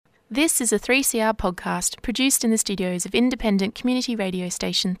This is a 3CR podcast produced in the studios of independent community radio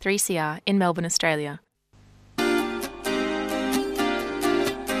station 3CR in Melbourne, Australia.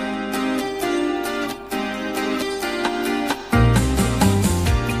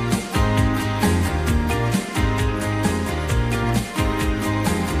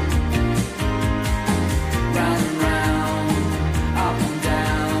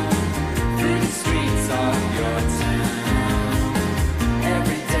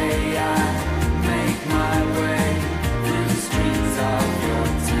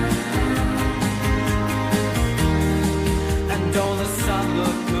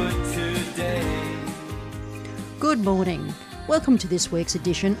 Good morning. Welcome to this week's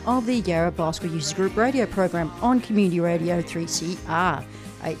edition of the Yarra Bicycle Users Group radio program on Community Radio 3CR,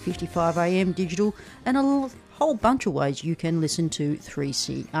 8:55am digital, and a whole bunch of ways you can listen to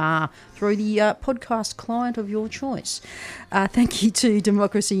 3CR through the podcast client of your choice. Thank you to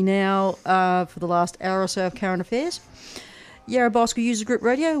Democracy Now! For the last hour or so of current affairs. Yarra Bicycle User Group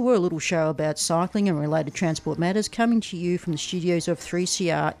Radio, we're a little show about cycling and related transport matters, coming to you from the studios of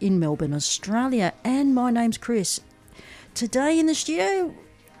 3CR in Melbourne, Australia. And my name's Chris. Today in the studio,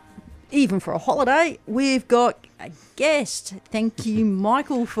 even for a holiday, we've got a guest. Thank you,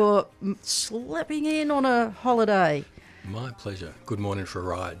 Michael, for slipping in on a holiday. My pleasure. Good morning for a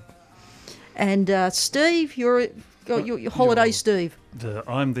ride. And Steve, you're your holiday Steve.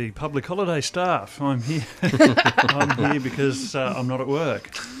 I'm the public holiday staff. I'm here. I'm here because I'm not at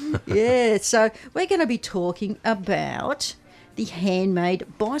work. Yeah, so we're going to be talking about the Handmade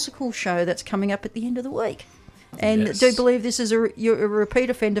Bicycle Show that's coming up at the end of the week. And Yes. do believe this is you're a repeat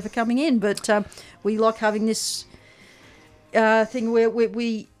offender for coming in, but we like having this thing where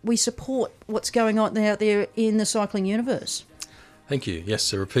we support what's going on out there in the cycling universe. Thank you.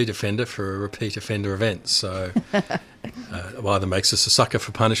 Yes, a repeat offender for a repeat offender event. So it either makes us a sucker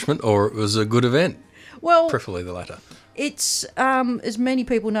for punishment or it was a good event. Well, preferably the latter. It's, as many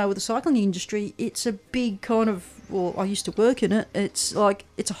people know with the cycling industry, it's a big kind of, well, I used to work in it, it's like,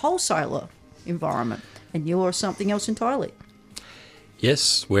 it's a wholesaler environment, and you're something else entirely.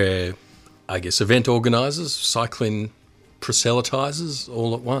 Yes, we're, I guess, event organisers, cycling proselytisers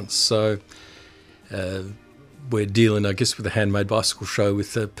all at once. So we're dealing, I guess, with the Handmade Bicycle Show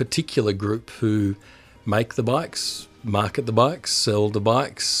with a particular group who make the bikes, market the bikes, sell the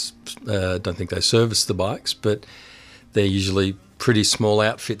bikes. Don't think they service the bikes, but they're usually pretty small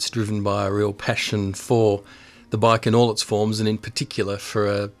outfits driven by a real passion for the bike in all its forms, and in particular for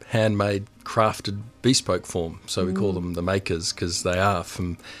a handmade, crafted, bespoke form. So we call them the makers because they are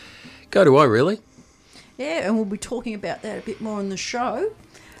from go to eye, really. Yeah, and we'll be talking about that a bit more on the show.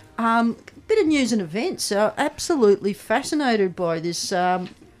 Bit of news and events. Absolutely fascinated by this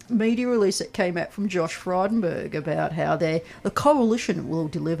media release that came out from Josh Frydenberg about how the coalition will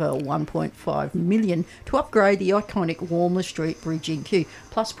deliver $1.5 million to upgrade the iconic Walmley Street Bridge in Kew,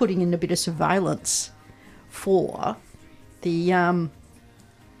 plus putting in a bit of surveillance for the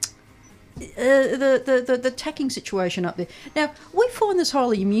tacking situation up there. Now, we find this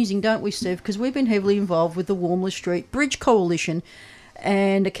highly amusing, don't we, Steve? Because we've been heavily involved with the Walmley Street Bridge Coalition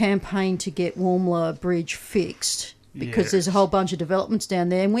and a campaign to get Walmley Bridge fixed, because there's a whole bunch of developments down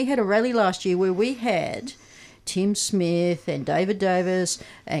there. And we had a rally last year where we had Tim Smith and David Davis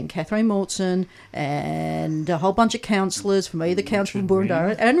and Catherine Mortson and a whole bunch of councillors from either council from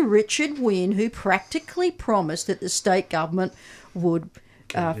Burundara and Richard Wynne, who practically promised that the state government would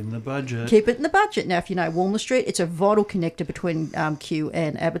Keep it in the budget. Keep it in the budget. Now, if you know Walmley Street, it's a vital connector between Kew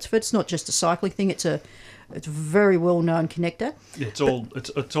and Abbotsford. It's not just a cycling thing. It's a very well-known connector. It's all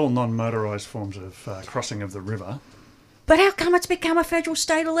non-motorised forms of crossing of the river. But how come it's become a federal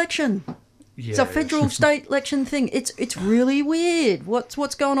state election? Yes. It's a federal state election thing. It's really weird.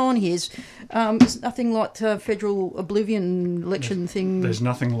 What's going on here? It's nothing like the federal oblivion election thing. There's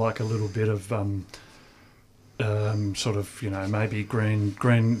nothing like a little bit of sort of, maybe green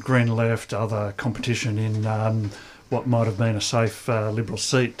left, other competition in what might have been a safe Liberal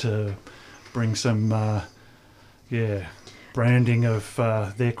seat to bring some branding of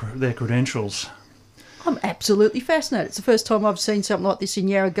their credentials. I'm absolutely fascinated. It's the first time I've seen something like this in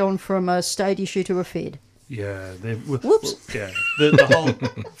Yarra gone from a state issue to a fed. Yeah. Whoops. Yeah. The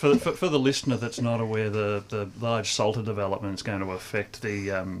whole for the listener that's not aware, the large Salter development is going to affect the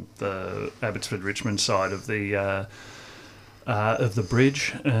Abbotsford Richmond side of the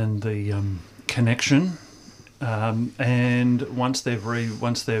bridge and the connection. And once they've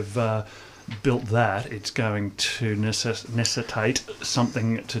built that, it's going to necessitate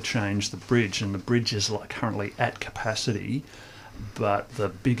something to change the bridge, and the bridge is currently at capacity, but the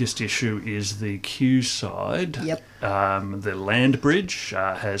biggest issue is the queue side. Yep. The land bridge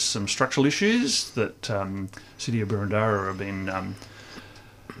has some structural issues that City of Boroondara have been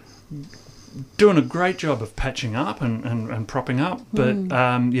doing a great job of patching up and propping up, but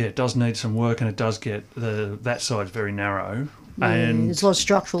it does need some work, and it does get that side's very narrow. Yeah, And there's a lot of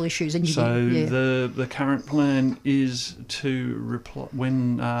structural issues. And the current plan is to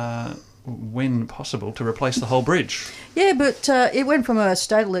when possible, to replace the whole bridge. Yeah, but it went from a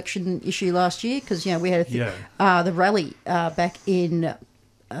state election issue last year because, we had the rally back in,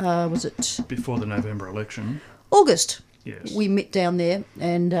 was it? Before the November election. August. Yes. We met down there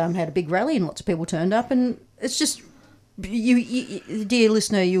and had a big rally and lots of people turned up, and it's just, you dear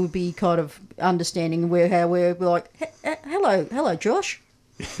listener, you would be kind of understanding how we're like, hello, Josh.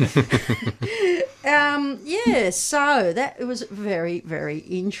 So that was very, very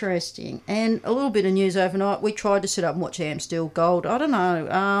interesting. And a little bit of news overnight. We tried to sit up and watch Amstel Gold. I don't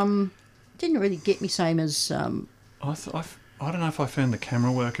know. Didn't really get me, same as. I don't know if I found the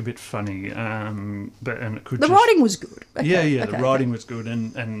camera work a bit funny, but it could. The writing was good. The writing was good,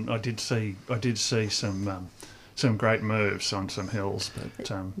 and I did see some great moves on some hills.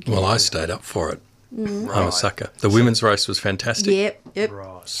 But I stayed up for it. I'm a sucker. The women's race was fantastic. Yep.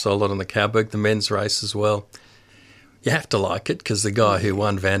 Right. Solid on the Cowberg. The men's race as well. You have to like it because the guy who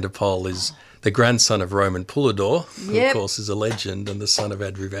won Van der Poel is the grandson of Roman Poulador, who of course is a legend, and the son of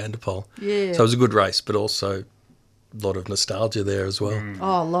Adrian Van der Poel. Yeah. So it was a good race, but also a lot of nostalgia there as well.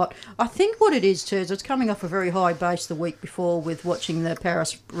 Oh, a lot. I think what it is too is it's coming off a very high base the week before with watching the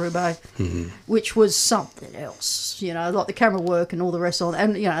Paris-Roubaix, which was something else. Like the camera work and all the rest of it,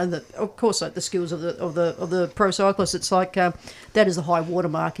 and of course, like the skills of the pro cyclists. It's like that is the high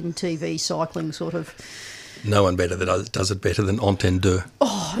watermark in TV cycling, sort of. No one better that does it better than Entendu.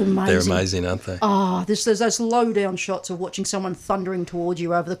 Oh, amazing! They're amazing, aren't they? There's those low down shots of watching someone thundering towards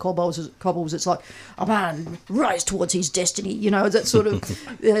you over the cobbles. It's like, oh man, rise towards his destiny. That sort of.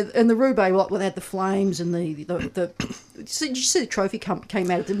 And the Roubaix, like, they had the flames and the. Did you see the trophy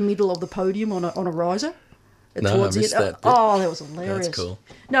came out at the middle of the podium on a riser? No, I missed that bit. Oh, that was hilarious. That's cool.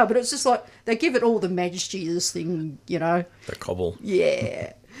 No, but it's just like they give it all the majesty of this thing, The cobble.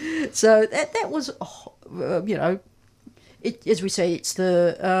 Yeah. So that was, as we say, it's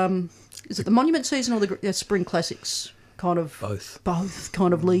the is it the monument season or the spring classics? Kind of both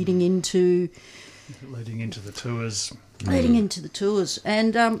kind of leading into the tours. Leading into the tours,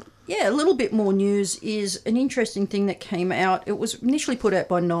 and a little bit more news is an interesting thing that came out. It was initially put out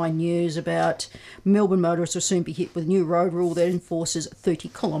by 9 News about Melbourne motorists will soon be hit with a new road rule that enforces 30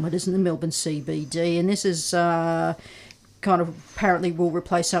 kilometres in the Melbourne CBD, and this is kind of apparently will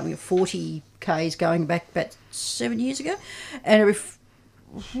replace something of 40 k's going back about 7 years ago, and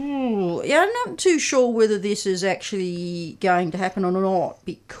I'm not too sure whether this is actually going to happen or not,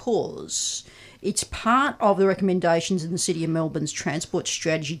 because it's part of the recommendations in the City of Melbourne's transport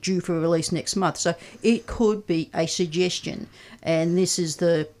strategy due for release next month. So it could be a suggestion. And this is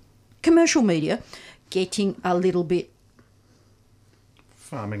the commercial media getting a little bit...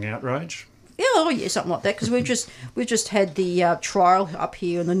 Farming outrage? Yeah, something like that. Because we've just had the trial up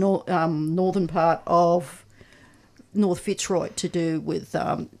here in the northern part of North Fitzroy to do with...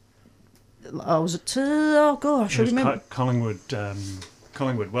 I remember...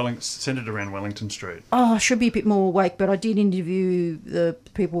 Collingwood, centred around Wellington Street. Oh, I should be a bit more awake, but I did interview the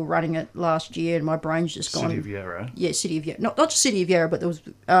people running it last year, and my brain's just gone. City of Yarra. Yeah, City of Yarra. Not just City of Yarra, but there was.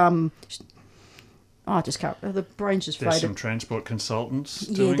 I just can't. The brain's just There's faded. some transport consultants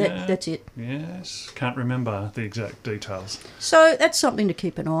doing it. That's it. Yes, can't remember the exact details. So that's something to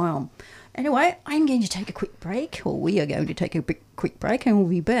keep an eye on. Anyway, I'm going to take a quick break, or we are going to take a quick break, and we'll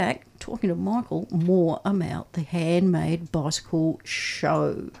be back talking to Michael more about the Handmade Bicycle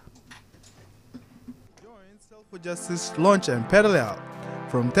Show. Join Sail for Justice Launch and Pedal Out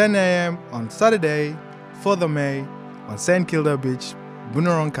from 10 a.m. on Saturday, 4th of May, on St Kilda Beach,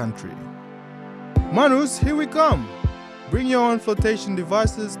 Boonwurrung Country. Manus, here we come! Bring your own flotation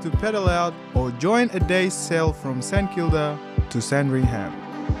devices to pedal out or join a day's sail from St Kilda to Sandringham.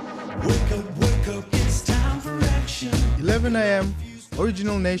 Wake up, it's time for action. 11 a.m.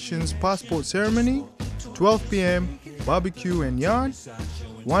 Original Nations Passport Ceremony. 12 p.m. Barbecue and yarn.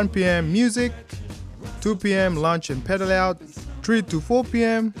 1 p.m. Music. 2 p.m. Lunch and pedal out. 3 to 4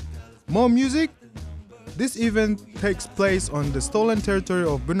 p.m. More music. This event takes place on the stolen territory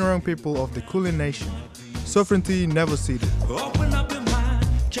of Boonwurrung people of the Kulin Nation. Sovereignty never ceded. Open up your mind,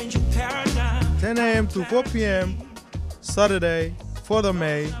 change your paradigm. 10 a.m. to 4 p.m. Saturday, 4th of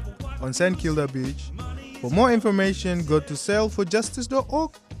May, on St Kilda Beach. For more information, go to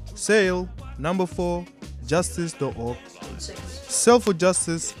sailforjustice.org. Sail, number 4, justice.org. Cell for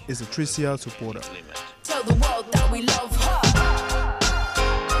Justice is a 3CR supporter. Tell the world that we love her.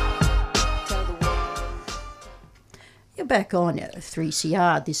 Tell the world. You're back on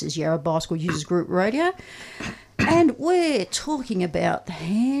 3CR. This is Yarra Bicycle Users Group Radio. And we're talking about the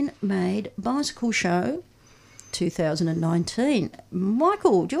Handmade Bicycle Show 2019.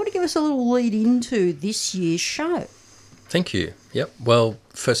 Michael, do you want to give us a little lead into this year's show? Thank you. Yep. Well,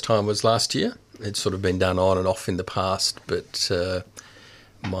 first time was last year. It's sort of been done on and off in the past, but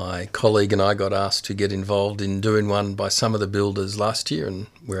my colleague and I got asked to get involved in doing one by some of the builders last year, and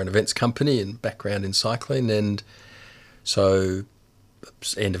we're an events company and background in cycling, and so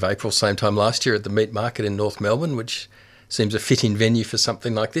end of April, same time last year at the Meat Market in North Melbourne, which seems a fitting venue for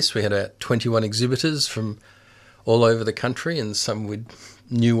something like this. We had about 21 exhibitors from all over the country, and some we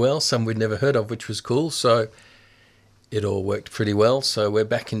knew well, some we'd never heard of, which was cool. So it all worked pretty well. So we're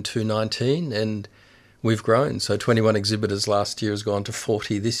back in 2019 and we've grown. So 21 exhibitors last year has gone to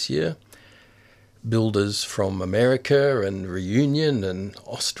 40 this year. Builders from America and Reunion and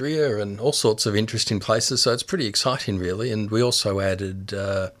Austria and all sorts of interesting places. So it's pretty exciting, really. And we also added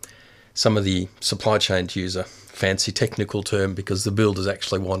some of the supply chain, to use a fancy technical term, because the builders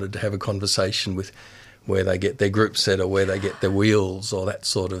actually wanted to have a conversation with where they get their group set or where they get their wheels or that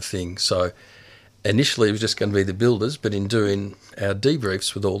sort of thing. So initially it was just going to be the builders, but in doing our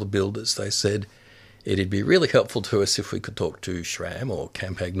debriefs with all the builders, they said it'd be really helpful to us if we could talk to SRAM or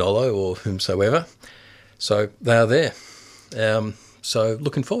Campagnolo or whomsoever. So they are there. So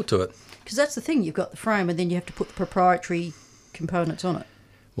looking forward to it. Because that's the thing, you've got the frame and then you have to put the proprietary components on it.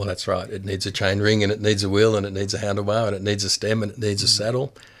 Well, that's right. It needs a chain ring and it needs a wheel and it needs a handlebar and it needs a stem and it needs a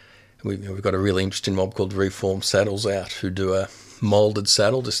saddle. We've got a really interesting mob called Reform Saddles out who do a moulded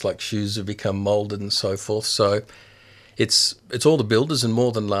saddle, just like shoes have become moulded and so forth. So it's all the builders and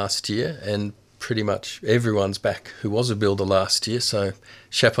more than last year, and pretty much everyone's back who was a builder last year. So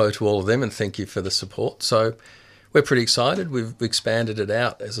chapeau to all of them and thank you for the support. So we're pretty excited. We've expanded it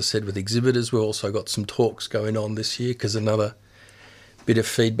out, as I said, with exhibitors. We've also got some talks going on this year, because another bit of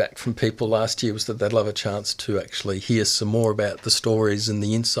feedback from people last year was that they'd love a chance to actually hear some more about the stories and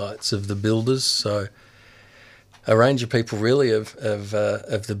the insights of the builders. So a range of people really of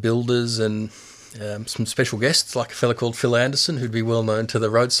the builders, and some special guests like a fella called Phil Anderson, who'd be well known to the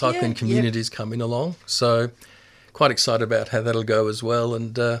road cycling communities coming along. So quite excited about how that'll go as well.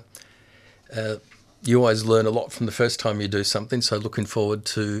 And you always learn a lot from the first time you do something. So looking forward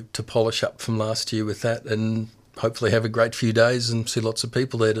to polish up from last year with that, and hopefully have a great few days and see lots of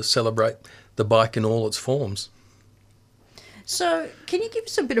people there to celebrate the bike in all its forms. So can you give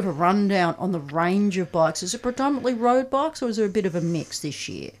us a bit of a rundown on the range of bikes? Is it predominantly road bikes or is there a bit of a mix this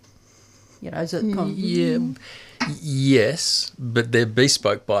year? You know, is it Yes, but they're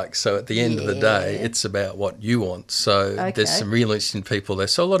bespoke bikes, so at the end of the day, it's about what you want. So there's some really interesting people there.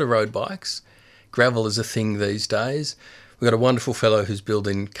 So a lot of road bikes. Gravel is a thing these days. We've got a wonderful fellow who's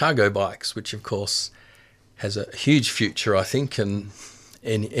building cargo bikes, which of course has a huge future, I think, and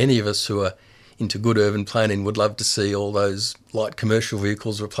any of us who are into good urban planning would love to see all those light commercial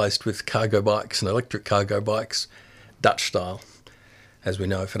vehicles replaced with cargo bikes and electric cargo bikes, Dutch style. As we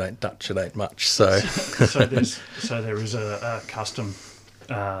know, if it ain't Dutch, it ain't much. So there is a custom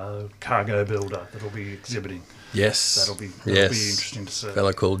cargo builder that'll be exhibiting. Yes. That'll be interesting to see. A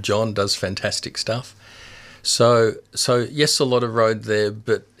fellow called John does fantastic stuff. So yes, a lot of road there,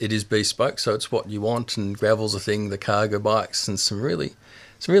 but it is bespoke, so it's what you want, and gravel's a thing, the cargo bikes, and some really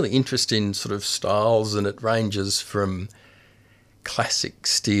interesting sort of styles, and it ranges from classic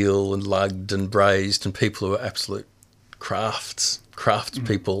steel and lugged and brazed, and people who are absolute crafts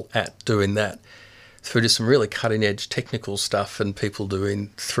people at doing that, through to some really cutting edge technical stuff, and people doing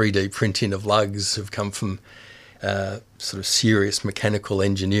 3D printing of lugs who've come from sort of serious mechanical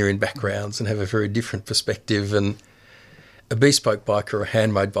engineering backgrounds and have a very different perspective. And a bespoke bike or a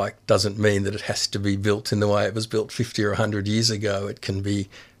handmade bike doesn't mean that it has to be built in the way it was built 50 or 100 years ago. It can be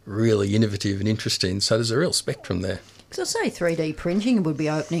really innovative and interesting. So there's a real spectrum there. Because I say 3D printing would be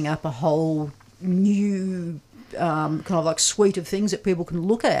opening up a whole new kind of like suite of things that people can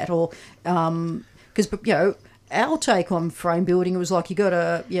look at, or because our take on frame building, it was like you got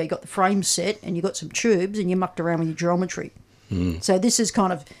the frame set and you got some tubes and you mucked around with your geometry. So this is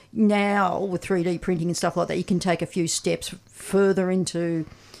kind of now with 3D printing and stuff like that, you can take a few steps further into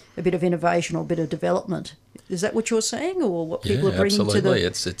a bit of innovation or a bit of development. Is that what you're saying, or what people are bringing absolutely.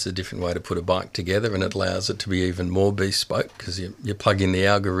 to the... It's a different way to put a bike together, and it allows it to be even more bespoke, because you plug in the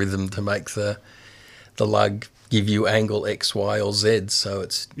algorithm to make the lug give you angle X, Y, or Z, so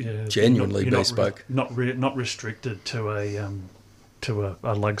it's genuinely bespoke. Not restricted to a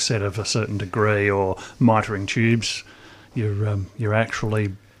lug set of a certain degree or mitering tubes. you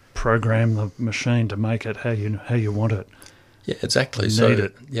actually program the machine to make it how you want it. Yeah, exactly. You So need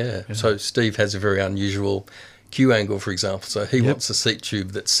it. Yeah. So Steve has a very unusual Q angle, for example. So he wants a seat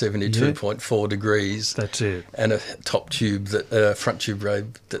tube that's 72.4 degrees. That's it. And a top tube front tube rail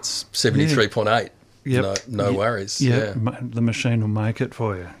that's 73.8. Yep. No worries. Yeah, the machine will make it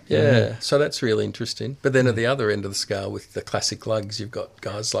for you. Yeah, so that's really interesting. But then at the other end of the scale with the classic lugs, you've got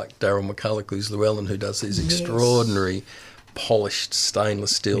guys like Daryl McCulloch, who's Llewellyn, who does these extraordinary polished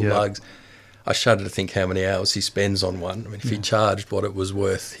stainless steel lugs. I shudder to think how many hours he spends on one. I mean, if he charged what it was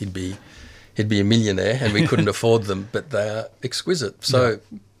worth, he'd be a millionaire, and we couldn't afford them. But they are exquisite. So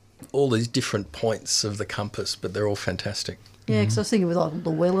all these different points of the compass, but they're all fantastic. Yeah, because I was thinking with like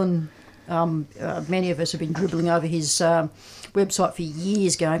Llewellyn, many of us have been dribbling over his website for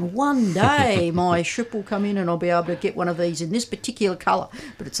years going, one day my ship will come in and I'll be able to get one of these in this particular colour.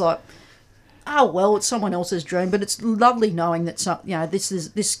 But it's like, oh, well, it's someone else's dream. But it's lovely knowing that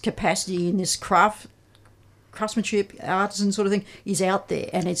this capacity in this craftsmanship, artisan sort of thing is out there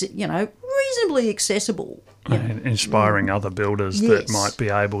and it's, reasonably accessible. And inspiring other builders that might be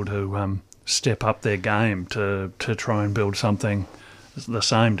able to step up their game to try and build something the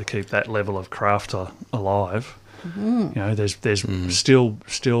same to keep that level of craft alive. There's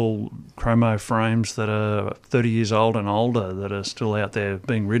still chromo frames that are 30 years old and older that are still out there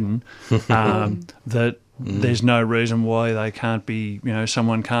being ridden. That there's no reason why they can't be.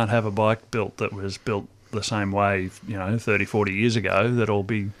 Someone can't have a bike built that was built the same way. 30, 40 years ago. That'll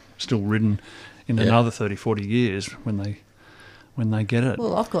be still ridden in another 30, 40 years when they get it.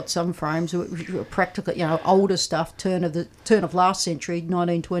 Well, I've got some frames which are practically, older stuff, turn of last century,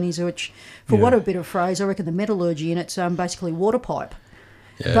 1920s, which, for what a bit of phrase, I reckon the metallurgy in it's basically water pipe.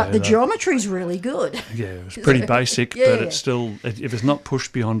 Yeah, but the geometry's really good. Yeah, it's pretty basic, but it's still, if it's not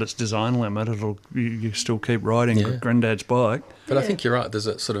pushed beyond its design limit, you still keep riding Granddad's bike. But I think you're right. There's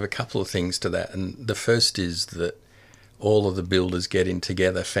a couple of things to that, and the first is that all of the builders getting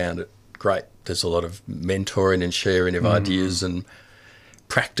together found it great. There's a lot of mentoring and sharing of ideas and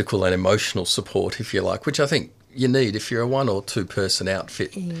practical and emotional support, if you like, which I think you need if you're a 1 or 2 person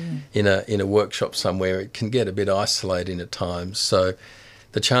outfit in a workshop somewhere. It can get a bit isolating at times. So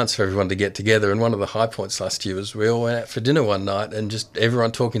the chance for everyone to get together, and one of the high points last year was we all went out for dinner one night and just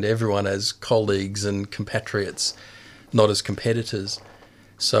everyone talking to everyone as colleagues and compatriots, not as competitors.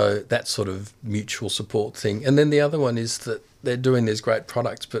 So that sort of mutual support thing. And then the other one is that they're doing these great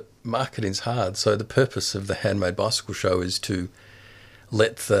products, but marketing's hard. So the purpose of the Handmade Bicycle Show is to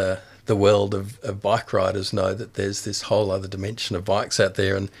let the world of bike riders know that there's this whole other dimension of bikes out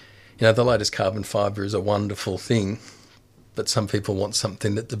there. And, the latest carbon fibre is a wonderful thing, but some people want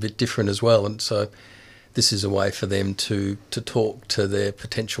something that's a bit different as well. And so this is a way for them to talk to their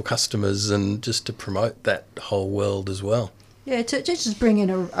potential customers and just to promote that whole world as well. Yeah, to just bring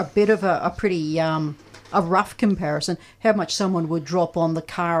in a bit of a pretty a rough comparison, how much someone would drop on the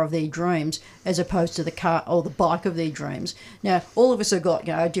car of their dreams as opposed to the car or the bike of their dreams. Now, all of us have got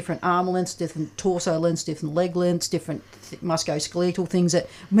different arm lengths, different torso lengths, different leg lengths, different musculoskeletal things that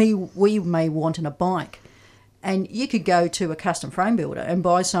we may want in a bike. And you could go to a custom frame builder and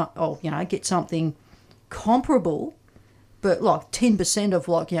buy get something comparable, but like 10% of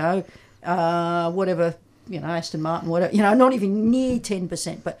whatever. Aston Martin, whatever, not even near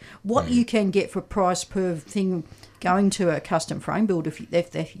 10%, but what you can get for price per thing going to a custom frame builder,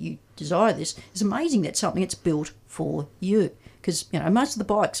 if you desire this, is amazing. That's something that's built for you. Because, most of the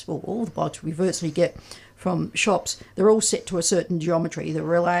bikes, well, all the bikes we virtually get from shops, they're all set to a certain geometry. They're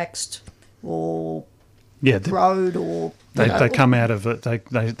relaxed or road or... They come out of it,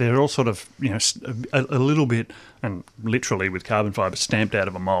 they're all sort of, a little bit, and literally with carbon fibre, stamped out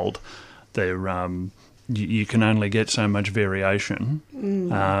of a mould. They're... You can only get so much variation,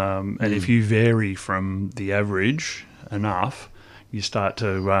 and if you vary from the average enough, you start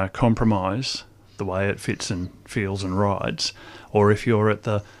to compromise the way it fits and feels and rides. Or if you're at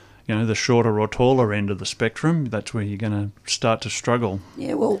the shorter or taller end of the spectrum, that's where you're going to start to struggle.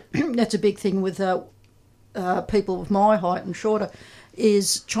 Yeah, well, that's a big thing with people of my height and shorter,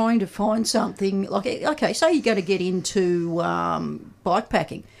 is trying to find something like, okay, say you're going to get into bike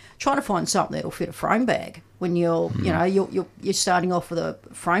packing. Trying to find something that'll fit a frame bag when you're you're starting off with a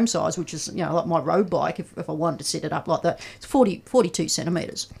frame size, which is like my road bike. If I wanted to set it up like that, it's 42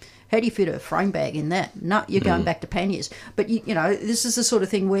 centimetres. How do you fit a frame bag in that? No, you're going back to panniers. But this is the sort of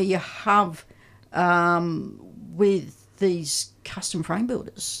thing where you have with these custom frame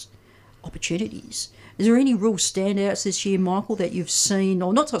builders opportunities. Is there any real standouts this year, Michael, that you've seen,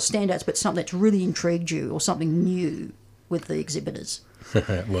 or not standouts, but something that's really intrigued you, or something new with the exhibitors?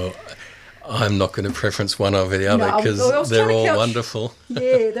 Well, I'm not going to preference one over the other No, I because was they're trying to all couch- wonderful.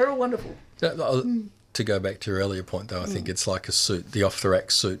 Yeah, they're all wonderful. To go back to your earlier point, though, I think it's like a suit. The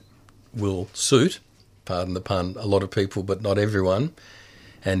off-the-rack suit will suit, pardon the pun, a lot of people, but not everyone.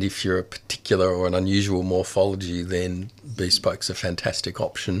 And if you're a particular or an unusual morphology, then Bespoke's a fantastic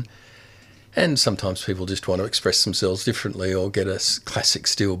option. And sometimes people just want to express themselves differently or get a classic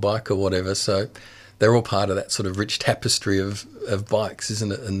steel bike or whatever. So they're all part of that sort of rich tapestry of bikes,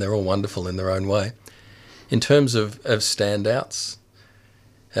 isn't it? And they're all wonderful in their own way. In terms of standouts,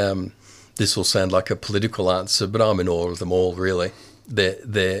 this will sound like a political answer, but I'm in awe of them all, really.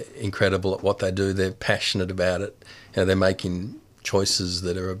 They're incredible at what they do. They're passionate about it. They're making choices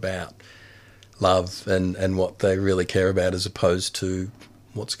that are about love and what they really care about, as opposed to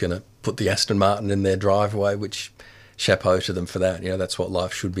what's going to put the Aston Martin in their driveway, which chapeau to them for that. That's what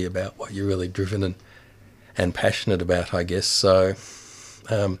life should be about, what you're really driven and passionate about, I guess. So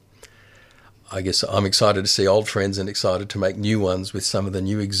I guess I'm excited to see old friends and excited to make new ones with some of the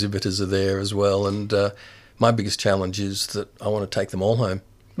new exhibitors are there as well. And my biggest challenge is that I want to take them all home.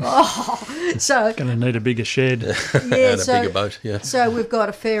 So Going to need a bigger shed. yeah, And a bigger boat, yeah. So we've got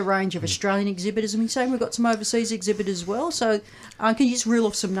a fair range of Australian exhibitors, and we've got some overseas exhibitors as well. So can you just reel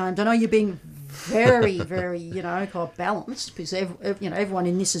off some names? I know you're being very, very, kind of balanced, because everyone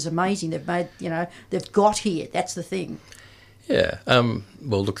in this is amazing. They've made, they've got here. That's the thing. Yeah.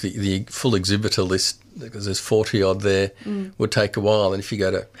 Well, look, the full exhibitor list, because there's 40 odd there, would take a while. And if you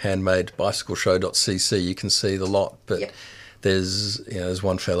go to handmadebicycleshow.cc, you can see the lot. But Yep. there's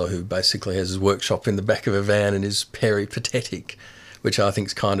one fellow who basically has his workshop in the back of a van and is peripatetic, which I think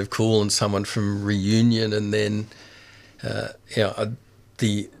is kind of cool, and someone from Reunion. And then,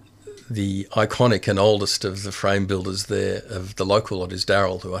 the iconic and oldest of the frame builders there of the local lot is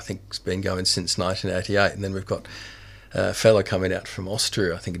Daryl, who I think has been going since 1988. And then we've got a fellow coming out from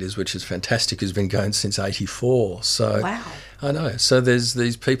Austria, I think it is, which is fantastic, who's been going since 84. So Wow. I know. So there's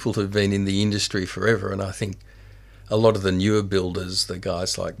these people who've been in the industry forever, and I think a lot of the newer builders, the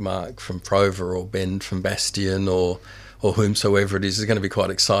guys like Mark from Prover or Ben from Bastion or whomsoever it is going to be quite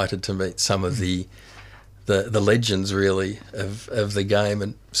excited to meet some of the legends, really, of the game.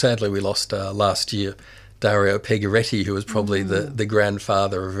 And sadly, we lost last year Dario Pegoretti, who was probably the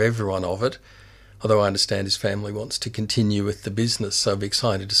grandfather of everyone of it, although I understand his family wants to continue with the business, so I'll be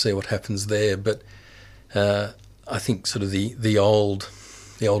excited to see what happens there. But I think sort of the old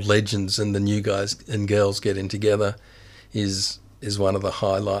legends and the new guys and girls getting together is one of the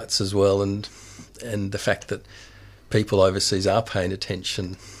highlights as well, and the fact that people overseas are paying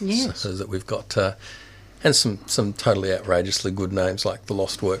attention. Yes. So that we've got and some totally outrageously good names like the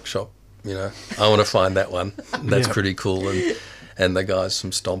Lost Workshop. I want to find that one. That's pretty cool. And the guys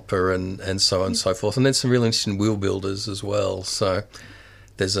from Stomper and so on and so forth. And then some really interesting wheel builders as well. So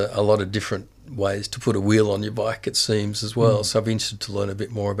there's a lot of different ways to put a wheel on your bike, it seems, as well. So I'd be interested to learn a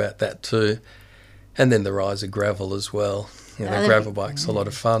bit more about that too. And then the rise of gravel as well. Gravel bike's a lot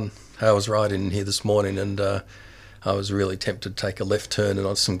of fun. I was riding in here this morning and I was really tempted to take a left turn and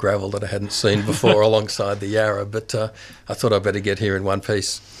on some gravel that I hadn't seen before alongside the Yarra, but I thought I'd better get here in one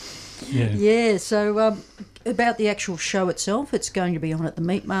piece. Yeah, so about the actual show itself, it's going to be on at the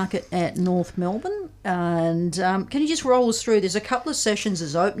Meat Market at North Melbourne. And can you just roll us through? There's a couple of sessions.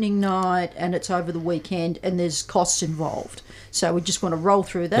 There's opening night and it's over the weekend, and there's costs involved. So we just want to roll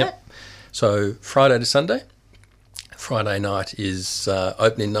through that. Yep. So Friday to Sunday. Friday night is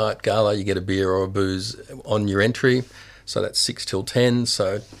opening night gala. You get a beer or a booze on your entry. So that's 6 till 10.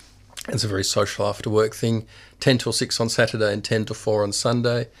 So it's a very social after work thing. 10 till 6 on Saturday and 10 till 4 on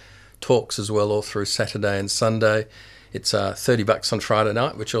Sunday. Talks as well all through Saturday and Sunday. It's $30 on Friday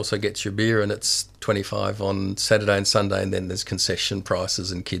night, which also gets your beer, and it's $25 on Saturday and Sunday, and then there's concession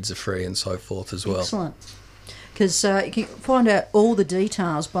prices and kids are free and so forth as well. Excellent. Because you can find out all the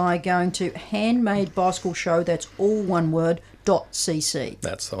details by going to Handmade Bicycle Show, that's all one word, .cc.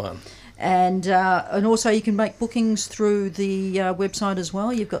 That's the one. And also you can make bookings through the website as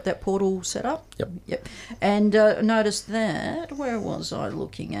well. You've got that portal set up. Yep. And notice that, where was I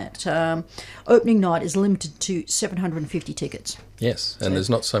looking at? Opening night is limited to 750 tickets. Yes, and there's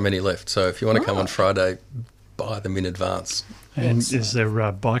not so many left. So if you want to come on Friday, buy them in advance. And is there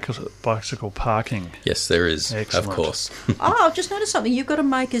bicycle parking? Yes, there is. Excellent. Of course. I've just noticed something. You've got a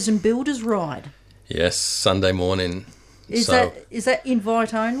Makers and Builders ride. Yes, Sunday morning. Is that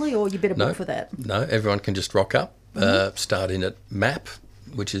invite only, or you better book for that? No, everyone can just rock up, starting at MAP,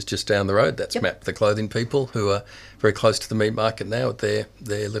 which is just down the road. That's MAP, the clothing people, who are very close to the Meat Market now at their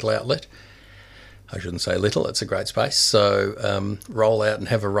little outlet. I shouldn't say little, it's a great space. So roll out and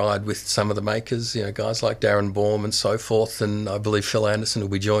have a ride with some of the makers, guys like Darren Baum and so forth. And I believe Phil Anderson will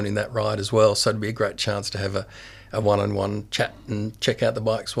be joining that ride as well. So it'd be a great chance to have a one-on-one chat and check out the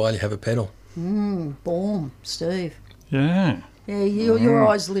bikes while you have a pedal. Baum, Steve. Yeah. Yeah, your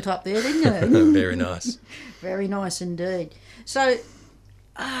eyes lit up there, didn't you? Very nice. Very nice indeed. So,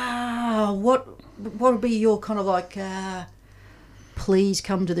 what would be your kind of like, please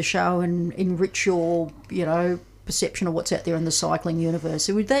come to the show and enrich your, perception of what's out there in the cycling universe?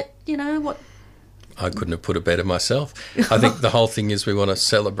 So would that, what? I couldn't have put it better myself. I think the whole thing is we want to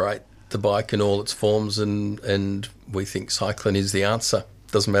celebrate the bike in all its forms, and we think cycling is the answer.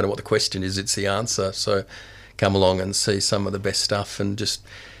 Doesn't matter what the question is, it's the answer. So come along and see some of the best stuff and just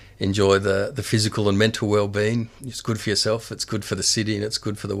enjoy the physical and mental well-being. It's good for yourself, it's good for the city, and it's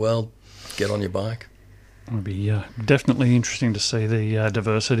good for the world. Get on your bike. It'll be definitely interesting to see the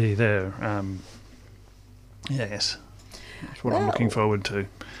diversity there. Yes, that's what I'm looking forward to.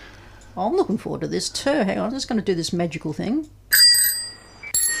 I'm looking forward to this too. Hang on, I'm just going to do this magical thing.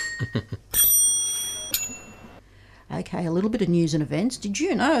 Okay, a little bit of news and events. Did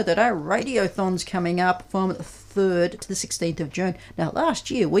you know that our Radiothon's coming up from the 3rd to the 16th of June? Now,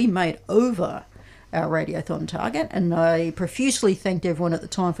 last year we made over our Radiothon target, and I profusely thanked everyone at the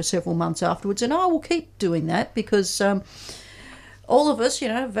time for several months afterwards, and I will keep doing that because all of us,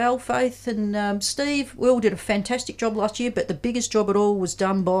 Val, Faith and Steve, we all did a fantastic job last year, but the biggest job at all was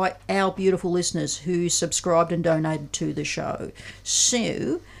done by our beautiful listeners who subscribed and donated to the show.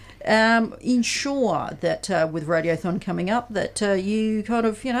 So ensure that with Radiothon coming up that you kind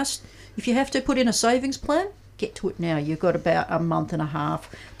of, if you have to put in a savings plan, get to it now. You've got about a month and a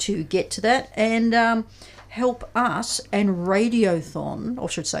half to get to that, and help us and Radiothon, or I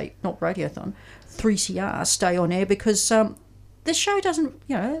should say not Radiothon, 3CR stay on air, because the show doesn't,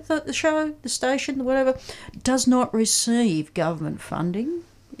 the show, the station, whatever, does not receive government funding.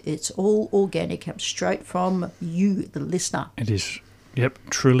 It's all organic, comes straight from you, the listener. It is. Yep,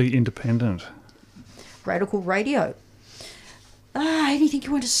 truly independent. Radical Radio. Anything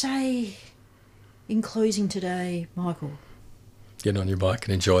you want to say in closing today, Michael? Get on your bike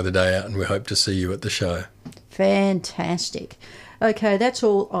and enjoy the day out, and we hope to see you at the show. Fantastic. Okay, that's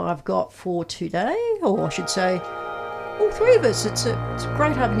all I've got for today, or I should say, all three of us. It's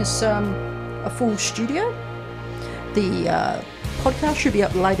great having us a full studio. The podcast should be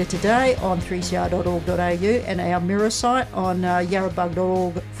up later today on 3cr.org.au and our mirror site on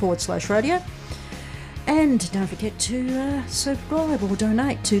yarrabug.org/radio. And don't forget to subscribe or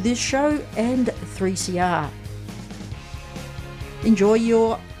donate to this show and 3CR. Enjoy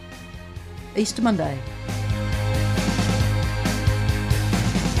your Easter Monday.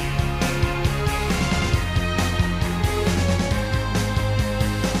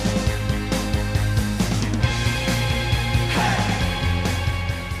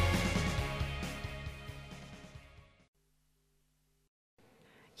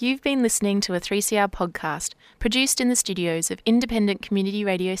 You've been listening to a 3CR podcast produced in the studios of independent community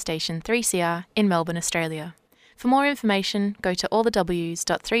radio station 3CR in Melbourne, Australia. For more information, go to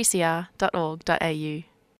allthews.3cr.org.au.